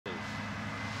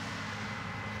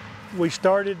We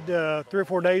started 3 or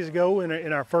 4 days ago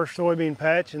in our first soybean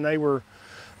patch, and they were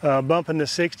bumping the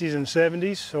 60s and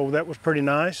 70s, so that was pretty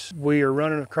nice. We are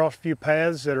running across a few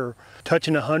paths that are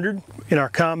touching 100 in our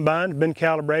combine, been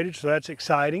calibrated, so that's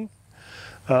exciting.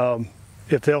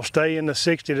 If they'll stay in the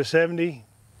 60 to 70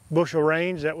 bushel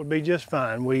range, that would be just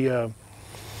fine. We've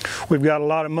got a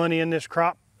lot of money in this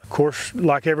crop. Of course,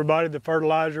 like everybody, the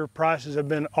fertilizer prices have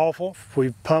been awful.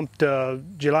 We've pumped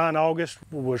July and August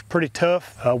was pretty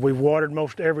tough. We've watered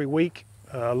most every week.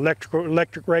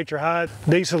 Electric rates are high.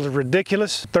 Diesel is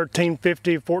ridiculous.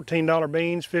 $13.50, $14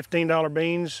 beans, $15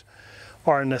 beans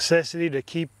are a necessity to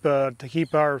keep our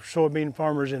soybean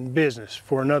farmers in business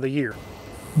for another year.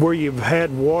 Where you've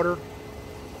had water,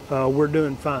 we're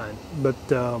doing fine. But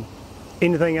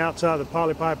anything outside the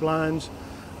poly pipelines,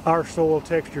 our soil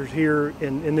textures here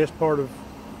in this part of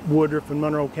Woodruff and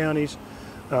Monroe counties,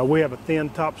 we have a thin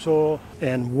topsoil,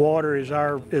 and water is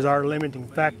our limiting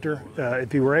factor.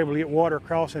 If you were able to get water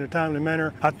across in a timely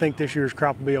manner, I think this year's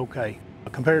crop will be okay.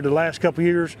 Compared to the last couple of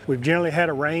years, we've generally had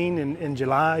a rain in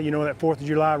July. You know, that 4th of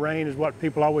July rain is what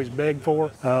people always beg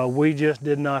for. We just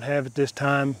did not have it this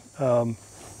time,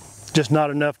 just not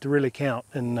enough to really count.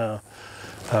 And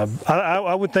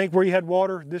I would think where you had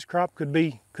water, this crop could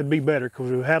be better,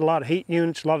 because we've had a lot of heat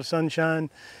units, a lot of sunshine,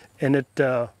 and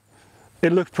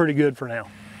it looks pretty good for now.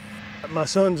 My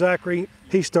son Zachary,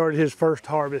 he started his first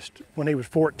harvest when he was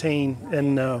 14,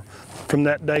 and from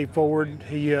that day forward,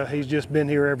 he's just been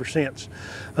here ever since.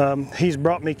 He's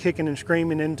brought me kicking and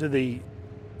screaming into the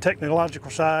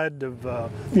technological side of the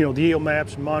yield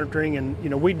maps and monitoring,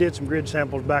 and we did some grid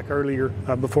samples back earlier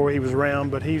before he was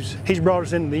around, but he's brought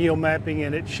us into the yield mapping,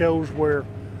 and it shows where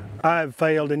I've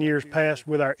failed in years past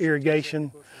with our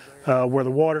irrigation, where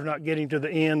the water's not getting to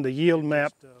the end. The yield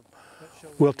map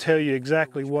will tell you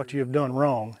exactly what you have done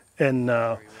wrong. And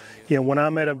when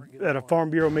I'm at a Farm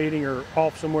Bureau meeting or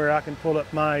off somewhere, I can pull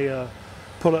up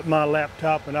my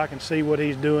laptop and I can see what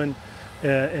he's doing,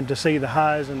 and to see the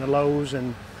highs and the lows.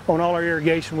 And on all our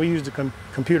irrigation, we use the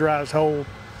computerized hole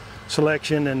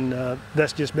selection, and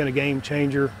that's just been a game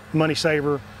changer, money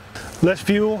saver. Less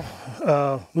fuel,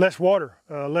 less water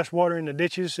in the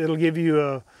ditches. It'll give you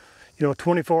a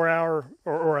 24-hour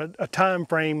or a time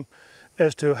frame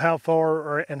as to how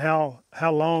far and how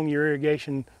long your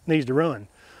irrigation needs to run.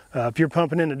 If you're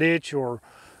pumping in a ditch or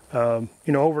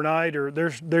overnight, or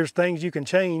there's things you can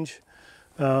change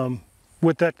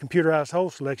with that computerized hole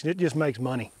selection. It just makes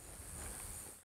money.